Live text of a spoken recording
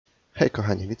Hej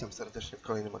kochani, witam serdecznie w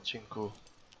kolejnym odcinku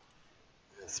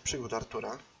z przygód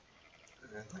Artura.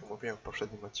 Tak jak mówiłem w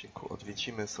poprzednim odcinku,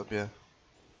 odwiedzimy sobie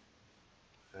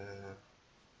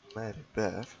Mary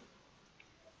Beth.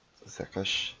 To jest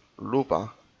jakaś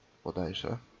luba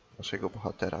bodajże naszego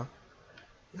bohatera.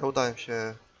 Ja udałem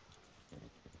się,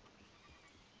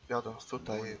 jadąc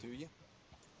tutaj,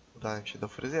 udałem się do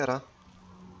fryzjera.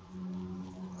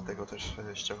 Dlatego też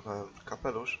ściągnąłem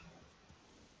kapelusz,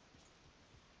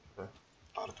 żeby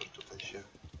Artur tutaj się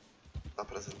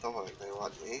zaprezentował jak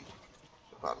najładniej.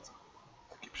 Bardzo.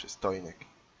 Taki przystojnik.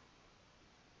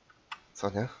 Co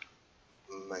nie?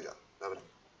 Mega. Dobra.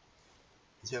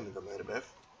 Idziemy do Mary Beth.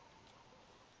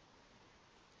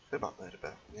 Chyba Mary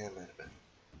Beth, nie Mary Beth.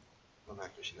 Ona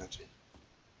jakoś inaczej.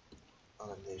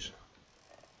 Ale mniejsza.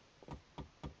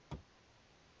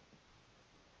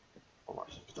 O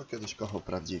właśnie, kto kiedyś kochał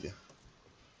prawdziwie?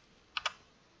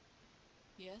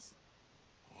 Yes?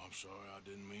 Oh, I'm sorry, I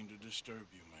didn't mean to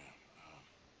disturb you, ma'am.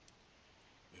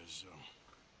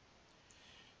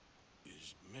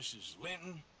 Is Mrs.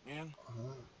 Linton in?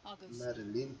 I'll go see. Mary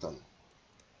Linton.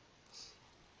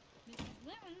 Mrs.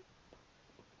 Linton?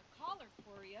 A collar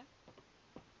for you.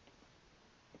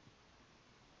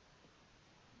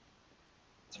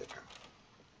 Ciekawe.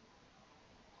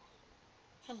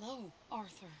 Hello,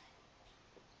 Arthur.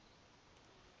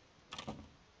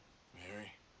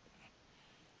 Mary?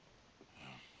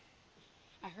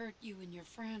 I heard you and your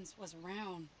friends was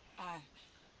around.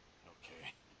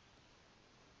 Okay.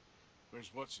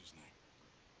 Where's what's-his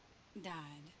name?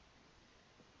 Died.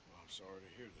 Well, I'm sorry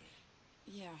to hear that.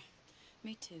 Yeah,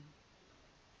 me too.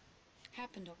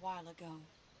 Happened a while ago.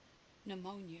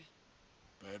 Pneumonia.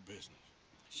 Bad business.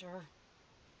 Sure.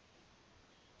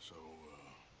 So,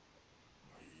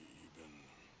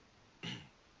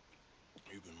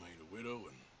 you've been made a widow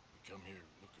and you come here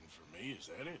looking for me, is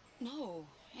that it? No,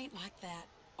 ain't like that,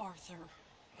 Arthur.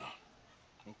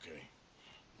 Okay.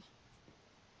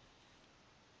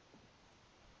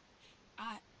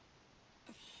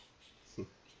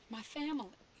 My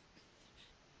family.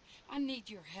 I need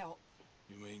your help.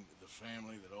 You mean the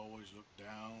family that always looked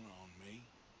down on me?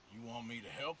 You want me to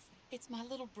help them? It's my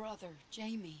little brother,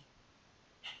 Jamie.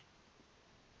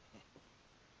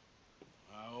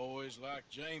 I always liked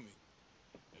Jamie,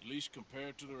 at least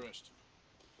compared to the rest of them.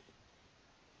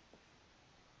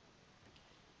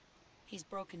 He's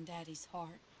broken Daddy's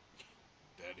heart.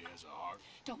 Daddy has a heart.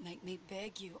 Don't make me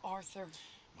beg you, Arthur.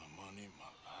 My money,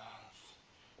 my life,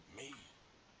 me.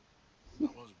 I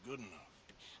wasn't good enough.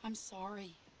 I'm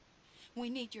sorry. We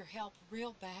need your help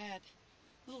real bad.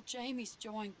 Little Jamie's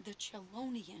joined the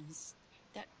Chelonians,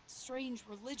 that strange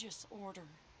religious order.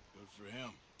 Good for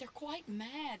him. They're quite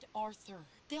mad, Arthur.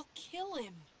 They'll kill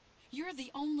him. You're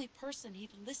the only person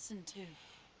he'd listen to.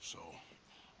 So,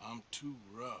 I'm too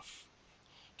rough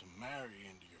to marry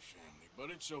into your family, but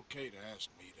it's okay to ask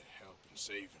me to help in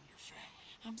saving your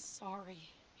family. I'm sorry.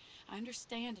 I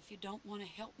understand if you don't want to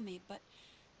help me, but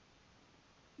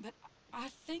I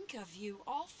think of you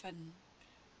often.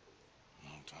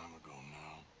 Long time ago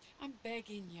now. I'm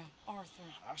begging you,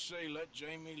 Arthur. I say let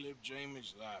Jamie live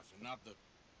Jamie's life and not the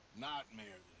nightmare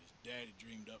that his daddy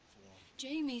dreamed up for him.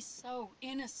 Jamie's so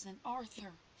innocent,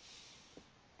 Arthur.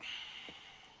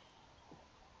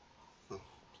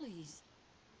 Please,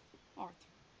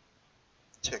 Arthur.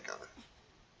 Ciekawe.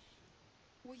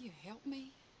 Will you help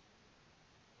me?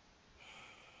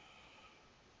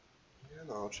 Nie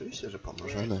no, oczywiście, że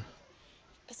pomożemy.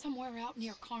 Somewhere out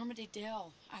near Carmody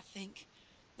Dell, I think.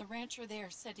 The rancher there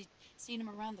said he'd seen him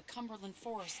around the Cumberland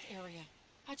Forest area.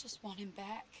 I just want him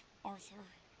back, Arthur.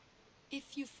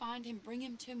 If you find him, bring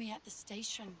him to me at the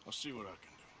station. I'll see what I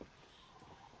can do.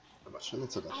 Zobaczymy,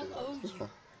 co da się I'll owe zrobić.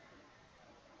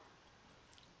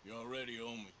 you. You already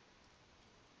owe me.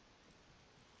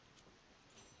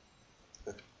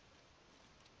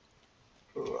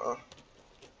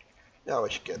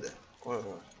 Miałeś kiedy?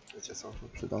 Wiecie co,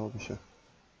 przydałoby się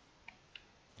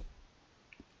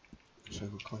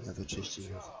naszego konia wyczyścić.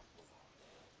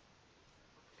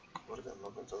 Kurde,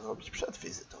 mogę to zrobić przed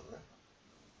wizytą, nie?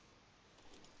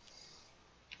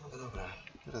 No dobra,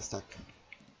 teraz tak.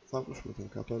 Załóżmy ten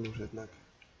kapelusz jednak.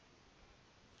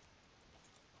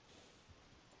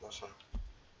 Nasza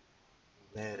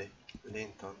Mary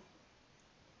Linton.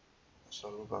 Nasza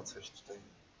luba coś tutaj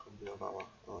kombinowała.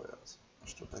 O Jezu,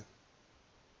 aż tutaj.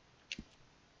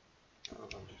 No,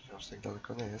 dobrze, aż tak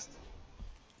daleko nie jest.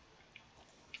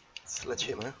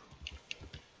 Zlecimy.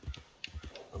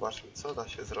 Zobaczmy, co da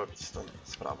się zrobić z tą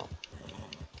sprawą.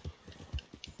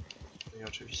 No i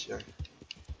oczywiście,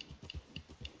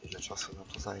 ile czasu nam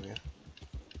to zajmie.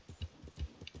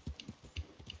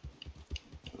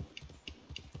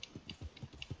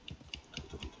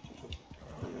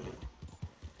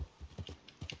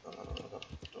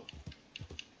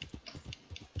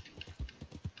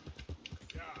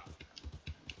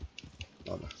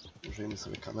 użyjmy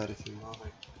sobie kamery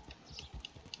filmowej.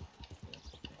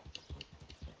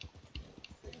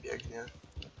 Jak biegnie.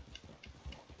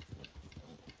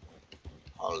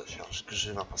 Ale się aż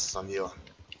grzywa postawiła.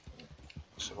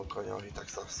 Naszemu koniowi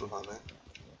tak zasuwamy.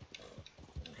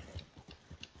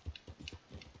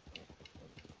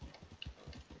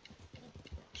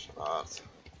 Proszę bardzo.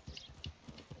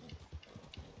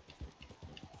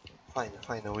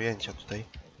 Fajne ujęcia tutaj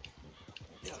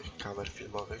z tych kamer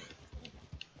filmowych.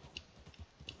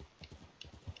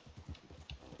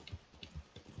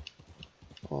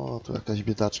 O, tu jakaś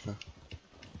biedaczka.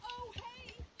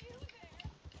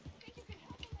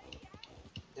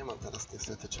 Nie mam teraz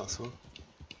niestety czasu.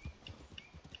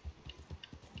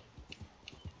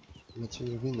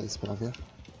 Lecimy w innej sprawie.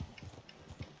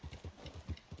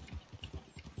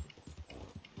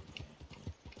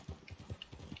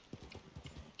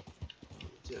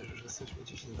 Gdzie już jesteśmy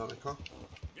gdzieś niedaleko?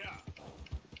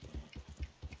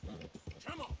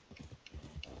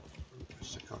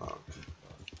 Jeszcze kawałek.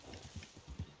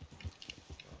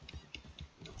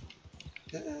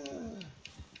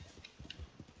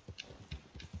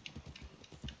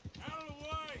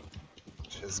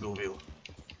 Się zgubił.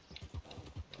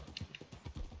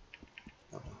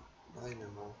 Dobra, dajmy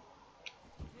mu.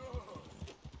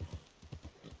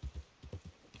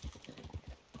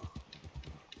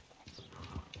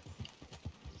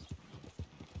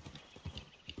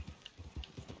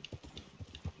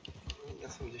 Ja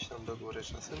są gdzieś tam do góry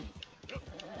czasem.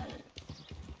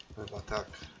 Chyba tak.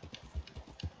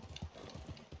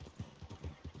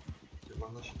 Czy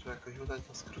można się tu jakoś udać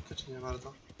na skróty, czy nie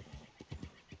bardzo?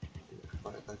 Nie,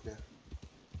 chyba jednak nie.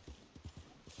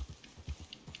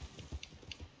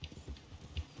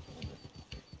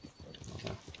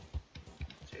 Dobra.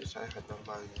 Czyli trzeba jechać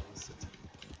normalnie, niestety.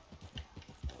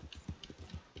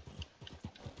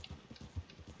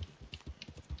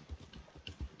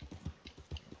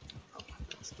 Dobra,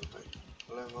 teraz tutaj w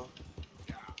lewo.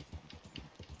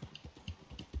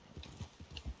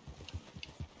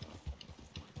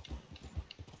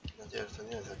 Mam nadzieję, że to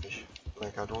nie jest jakaś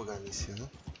mega długa misja.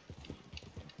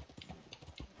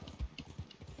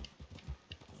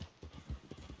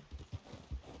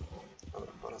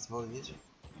 Dobra, pora zwolnić.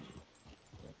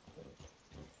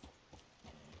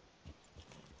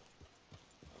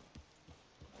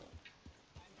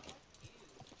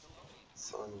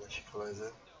 Są oni nasi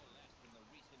koledzy.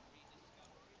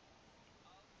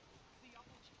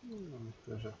 No,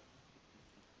 myślę, że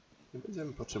nie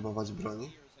będziemy potrzebować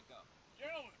broni.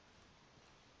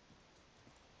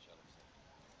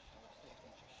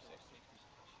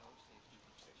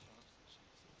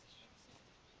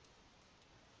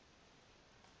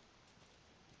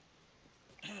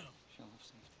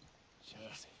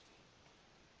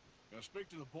 Can I speak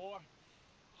to the boy?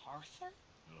 Arthur?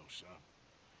 Hello, son.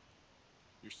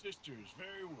 Your sister is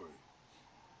very worried.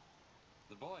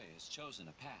 The boy has chosen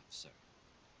a path, sir.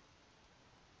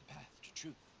 The path to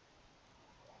truth.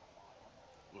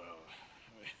 Well,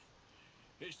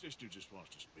 his sister just wants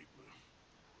to speak with him.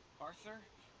 Arthur,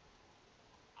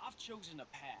 I've chosen a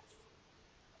path.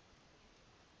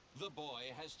 The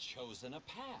boy has chosen a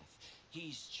path.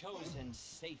 He's chosen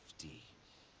safety.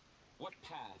 What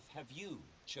path have you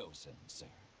chosen, sir?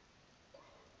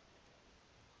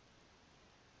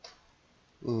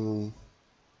 I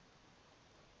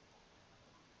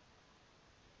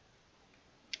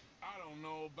don't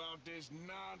know about this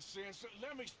nonsense.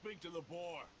 Let me speak to the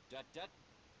boy. Dut.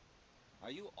 Are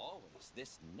you always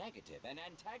this negative and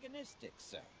antagonistic,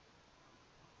 sir?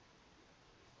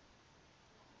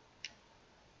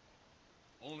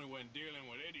 Only when dealing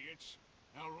with idiots.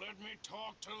 Now let me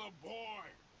talk to the boy.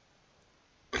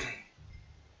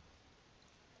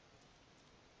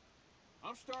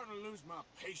 I'm starting to lose my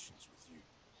patience with you.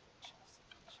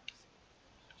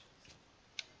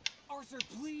 Arthur,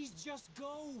 please just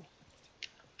go.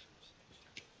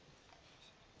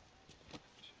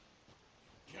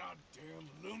 Goddamn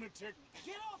lunatic.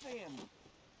 Get off him.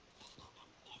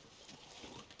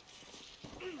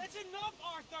 That's enough,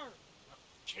 Arthur.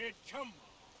 Kid, come on.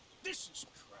 This is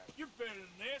crap. You're better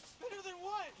than this. Better than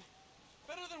what?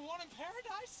 Better than one in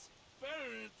paradise? Better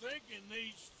than thinking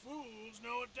these fools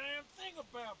know a damn thing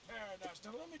about paradise.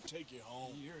 Now let me take you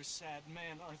home. You're a sad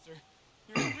man, Arthur.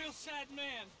 You're a real sad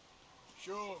man.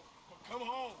 Sure, but come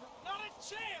home. Not a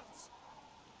chance.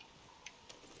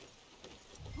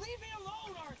 Leave me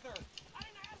alone, Arthur. I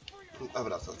didn't ask for your help.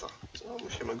 Dobra, to. Co?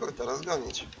 Musimy go teraz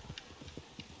gonić.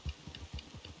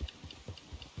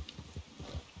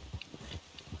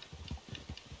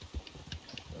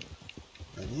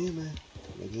 Gonimy.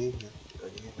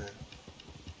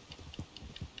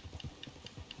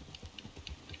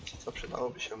 Co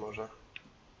przydałoby się może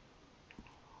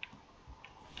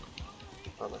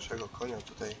A naszego konia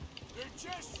tutaj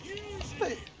They're just using Hey.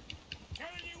 you.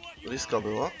 Telling you what you blisko wanna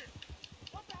było. hear.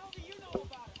 What the hell do you know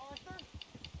about it, Arthur?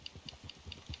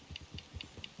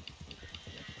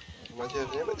 Mam nadzieję,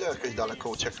 że nie będzie jakoś daleko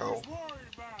uciekał. Was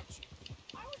worried about you.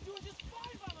 I was doing just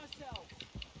fine by myself.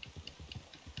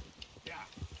 Yeah.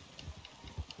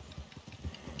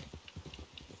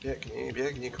 Biegnij,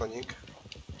 biegnij, konik.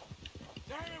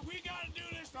 Damn it, we gotta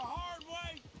do this the hard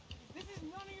way. This is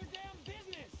none of your damn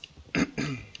business.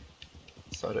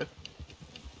 Sorry.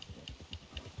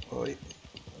 Oj.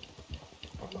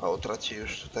 Mało traci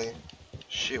już tutaj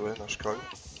siły nasz koń.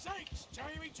 For sakes,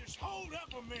 Jamie, just hold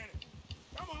up a minute.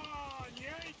 Come on, you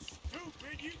ain't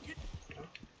stupid. You can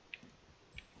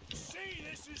see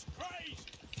this is crazy.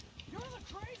 You're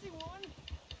the crazy one.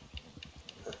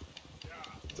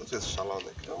 To tu jest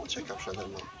szalony. No, ucieka przede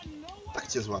mną. Out of nowhere. Tak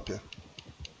cię złapie.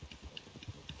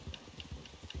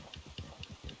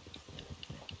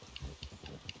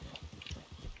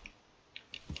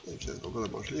 Nie wiem, czy jest w ogóle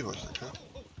możliwość taka.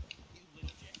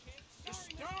 Just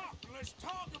stop and let's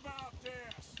talk about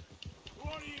this.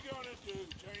 What are you gonna do,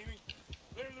 Jamie?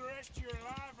 Live the rest of your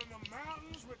life in the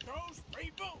mountains with those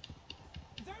people?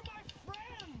 They're my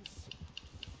friends.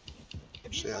 If you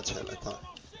Przyjaciele, let me tak. alone,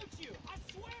 I'll shoot you. I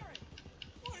swear it.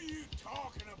 What are you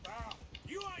talking about?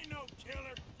 You ain't no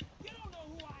killer. You don't know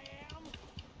who I am.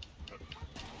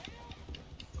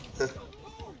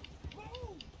 Move!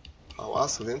 Move!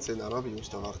 Hałasu więcej narobi niż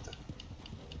to warte.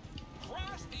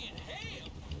 Christ in hell!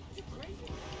 You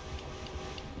crazy?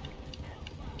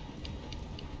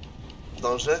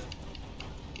 Dąży?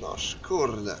 Noż,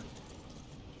 kurde.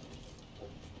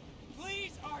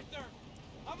 Please, Arthur.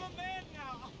 I'm a man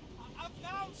now. I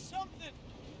found something.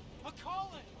 A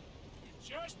calling. You're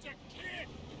just a kid.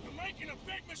 You're making a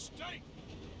big mistake.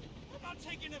 I'm not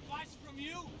taking advice from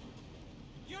you.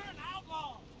 You're an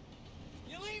outlaw.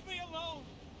 You leave me alone.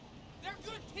 They're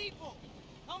good people.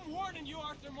 I'm warning you,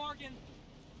 Arthur Morgan.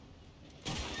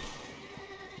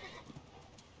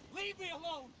 Leave me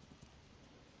alone.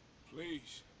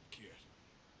 Please, kid.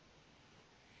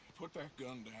 Put that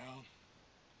gun down.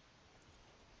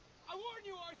 I warn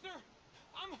you, Arthur.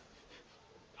 I'm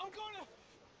gonna.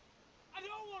 I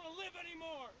don't want to live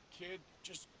anymore. Kid,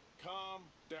 just calm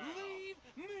down. Leave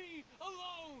me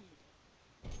alone.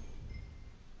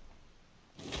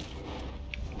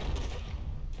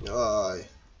 Oj.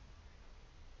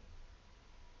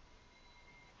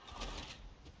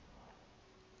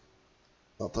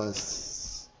 No to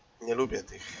jest... Nie lubię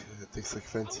tych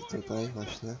sekwencji tutaj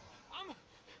właśnie.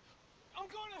 I'm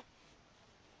gonna.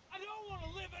 I don't want to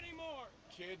live anymore.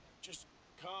 Kid, just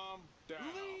calm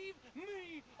down. Leave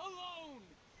me alone.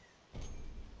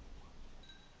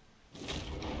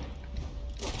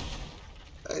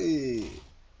 Ej!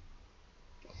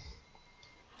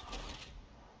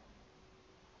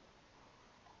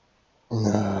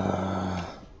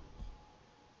 I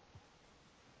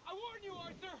warn you,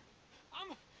 Arthur. I'm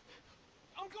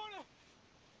gonna.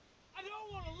 I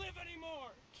don't want to live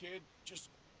anymore. Kid, just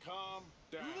calm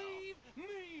down. Leave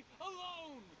me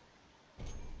alone.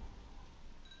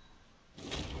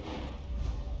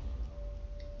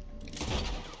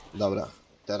 Dobra,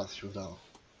 teraz się udało.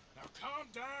 Now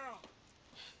calm down.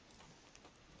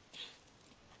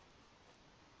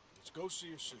 Let's go see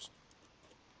your sister.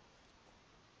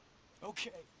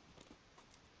 Okay.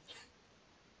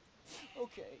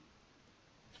 Okay.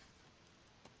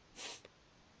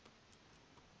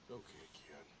 It's okay,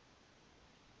 kid.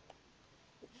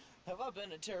 Have I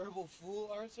been a terrible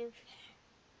fool, Arthur?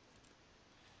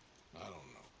 I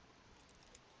don't know.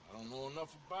 I don't know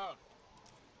enough about it.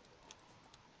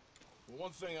 But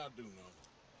one thing I do know.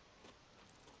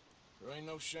 There ain't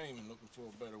no shame in looking for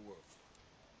a better world.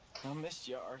 I missed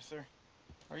you, Arthur.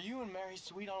 Are you and Mary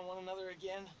sweet on one another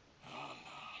again? Oh,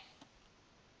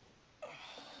 no.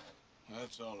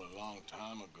 That's all a long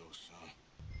time ago, son.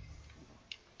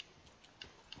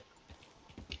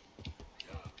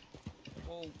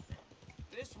 Well,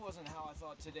 this wasn't how I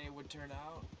thought today would turn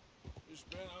out. It's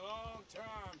been a long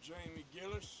time, Jamie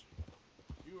Gillis.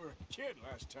 You were a kid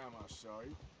last time I saw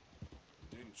you.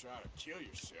 Didn't try to kill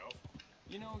yourself.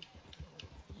 You know,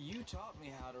 you taught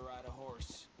me how to ride a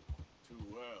horse. Too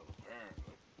well,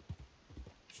 apparently.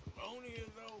 Chelonia,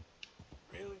 though?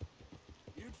 Really?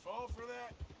 You'd fall for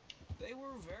that? They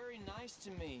were very nice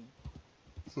to me.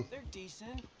 They're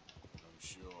decent. I'm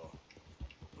sure.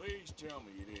 Please tell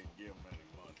me you didn't give them any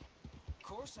money. Of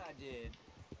course I did.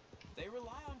 They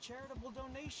rely on charitable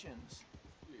donations.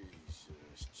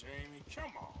 Jesus, Jamie,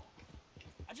 come on.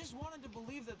 I just wanted to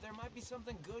believe that there might be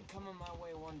something good coming my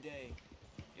way one day.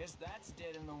 Guess that's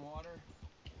dead in the water.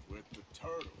 With the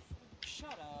turtles.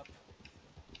 Shut up.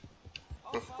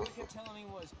 All Father kept telling me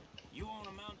was, you won't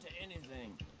amount to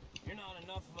anything. You're not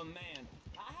enough of a man.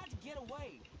 I had to get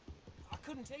away. I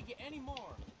couldn't take it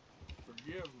anymore.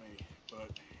 Forgive me,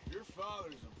 but your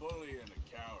father's a bully and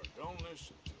a coward. Don't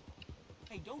listen to him.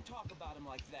 Hey, don't talk about him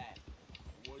like that.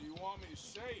 What do you want me to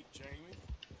say, Jamie?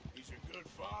 He's a good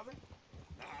father?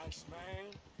 Nice man?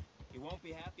 He won't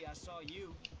be happy I saw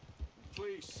you.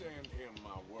 Please send him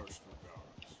my worst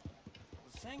regards.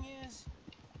 The thing is,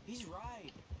 he's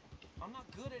right. I'm not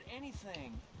good at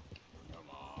anything. Come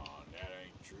on, that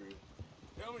ain't true.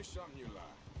 Tell me something you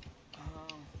like.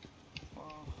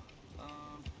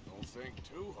 Don't think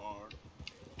too hard.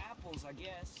 Apples, I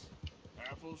guess.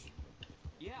 Apples?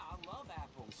 Yeah, I love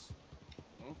apples.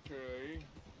 Okay.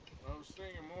 I was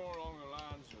thinking more along the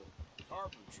lines of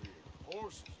carpentry or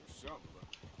horses or something, but...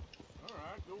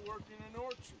 Alright, go work in an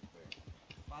orchard then.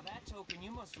 By that token,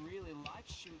 you must really like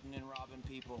shooting and robbing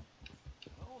people.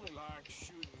 I only like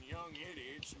shooting young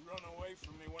idiots who run away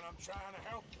from me when I'm trying to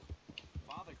help them.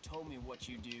 Father told me what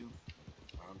you do.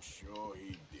 I'm sure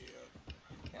he did.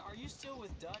 Are you still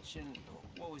with Dutch and...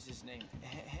 what was his name?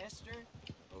 Hester?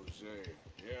 Hosea.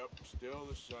 Yep, still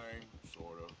the same,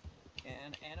 sort of.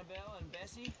 And Annabelle and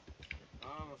Bessie?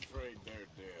 I'm afraid they're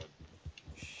dead.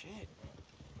 Shit.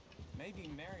 Maybe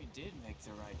Mary did make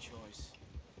the right choice.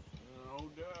 No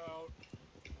doubt.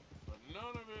 But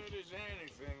none of it is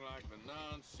anything like the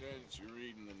nonsense you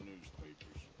read in the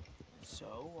newspapers.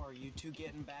 So, are you two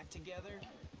getting back together?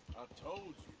 I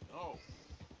told you, no.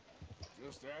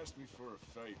 Just ask me for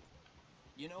a favor.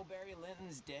 You know Barry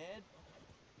Linton's dead?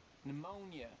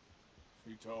 Pneumonia.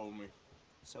 She told me.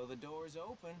 So the door's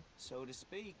open, so to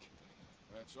speak.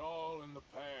 That's all in the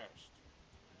past.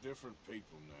 Different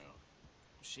people now.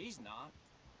 She's not.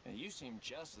 And you seem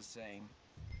just the same.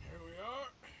 Here we are.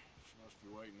 She must be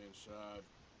waiting inside.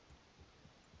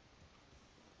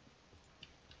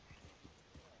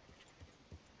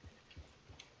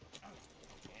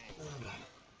 Dobra.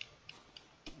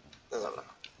 No dobra.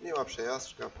 Miła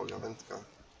przejażdżka, pogawędka.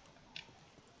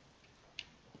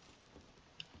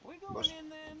 We going in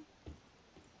then?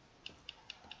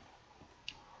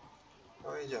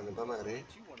 No idziemy do Mary.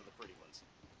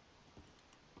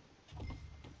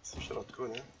 Jest w środku,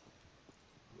 nie?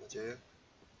 Mam nadzieję.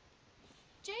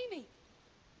 Jamie!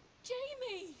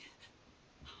 Jamie!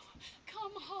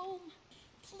 Come home.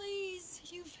 Please,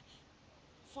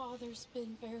 Father's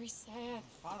been very sad.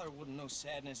 Father wouldn't know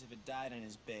sadness if it died in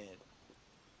his bed.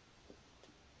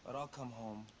 But I'll come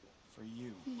home for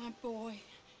you. My boy.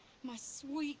 My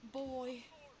sweet boy.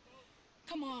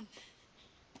 Come on.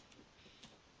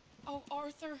 Oh,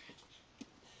 Arthur.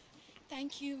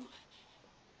 Thank you.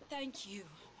 Thank you.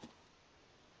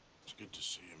 It's good to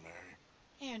see you,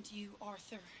 Mary. And you,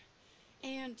 Arthur.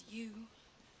 And you.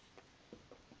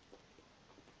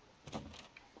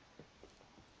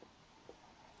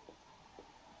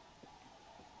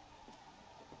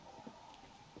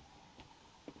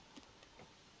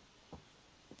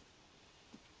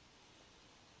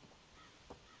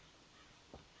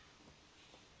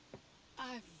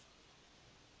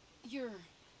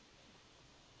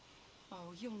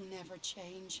 Oh, you'll never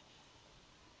change.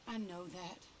 I know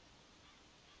that.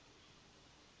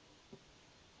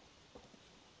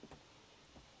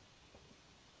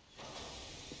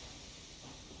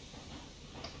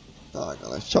 Tak,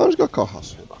 ale wciąż go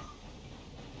kochasz chyba.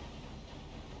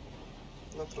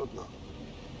 No trudno.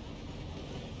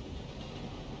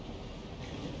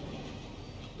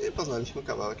 I poznaliśmy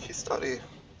kawałek historii,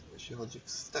 jeśli chodzi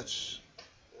wstecz,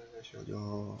 jeśli chodzi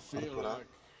o Artura.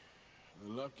 The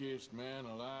luckiest man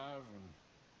alive, and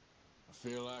I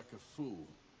feel like a fool.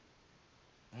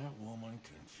 That woman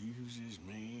confuses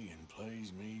me and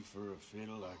plays me for a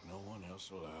fiddle like no one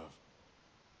else alive.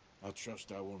 I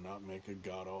trust I will not make a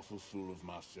god-awful fool of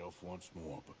myself once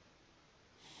more, but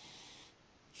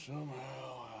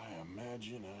somehow I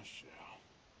imagine I shall.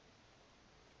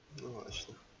 No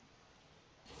właśnie.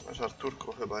 Masz,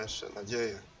 Arturku, chyba jeszcze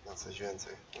nadzieję na coś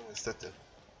więcej. No niestety.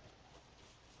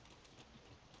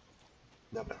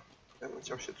 Dobra. Ja bym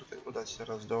chciał się tutaj udać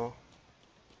teraz do...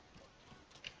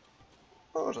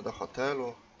 Może do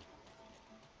hotelu.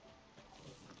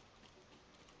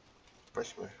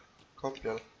 Weźmy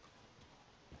kąpiel.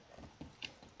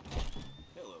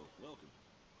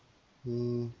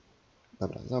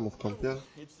 Dobra, zamów kąpiel.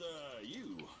 It's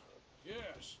you.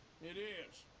 Yes, it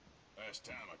is. Last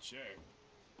time I checked.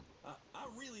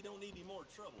 I really don't need any more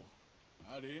trouble.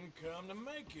 I didn't come to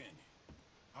make any.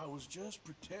 I was just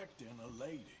protecting a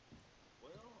lady.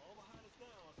 Well, all behind us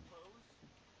now, I suppose.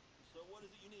 So what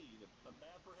is it you need? A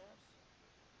bath, perhaps?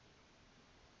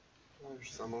 No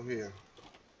już zamówiłem.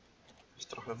 Jest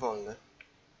trochę wolny.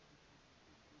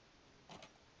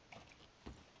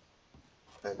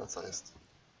 No co jest?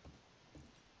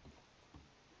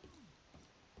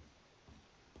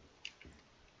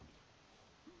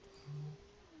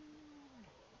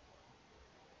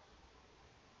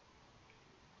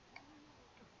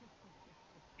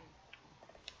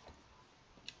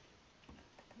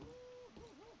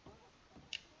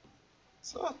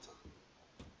 Co to?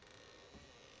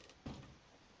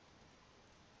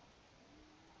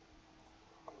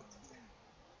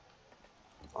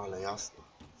 Ale jasno.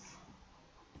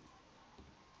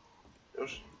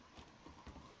 Już?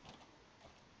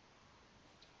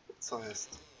 Co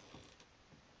jest?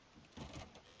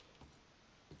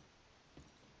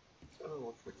 Chciałbym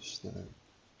mógł jakiś, nie wiem,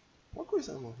 pokój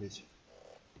zamówić.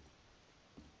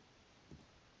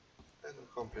 Jeden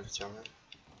kąpiel chciałem.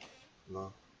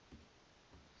 No.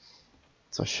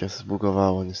 Coś się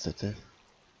zbugowało niestety.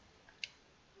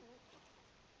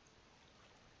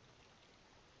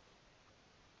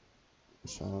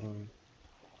 Szaruj.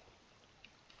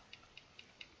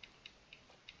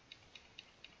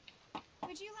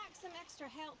 Would you like some extra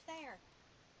help there?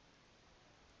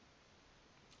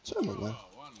 Czemu nie? Oh,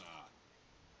 why not?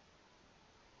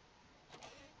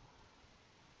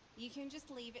 You can just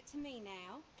leave it to me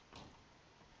now.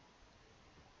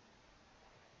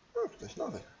 No, ktoś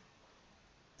nowy.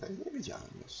 Tak nie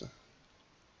widziałem jeszcze.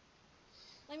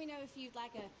 Let me know if you'd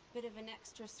like a bit of an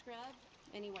extra scrub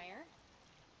anywhere.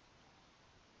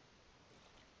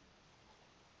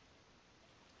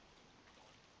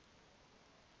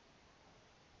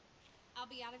 I'll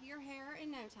be out of your hair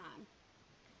in no time.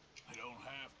 I don't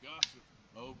half gossip.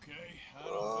 Okay, I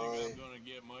don't think I'm gonna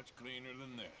get much cleaner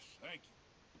than this. Thank you.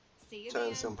 See you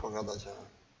Chciałem z then. nią pogadać, a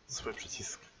zły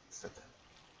przycisk, niestety.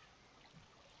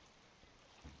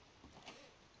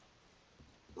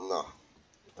 No.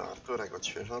 To Arturek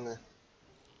odświeżony.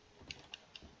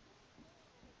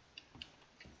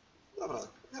 Dobra,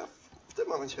 ja w tym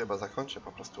momencie chyba zakończę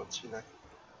po prostu odcinek.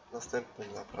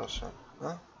 Następnym zapraszam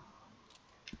na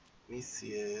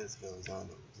misję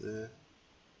związaną z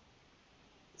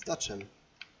czym?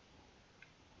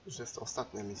 Już jest to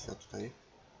ostatnia misja tutaj.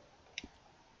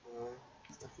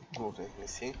 Z takich głównych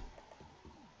misji.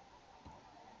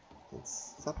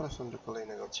 Więc zapraszam do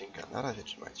kolejnego odcinka. Na razie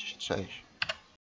trzymajcie się, cześć.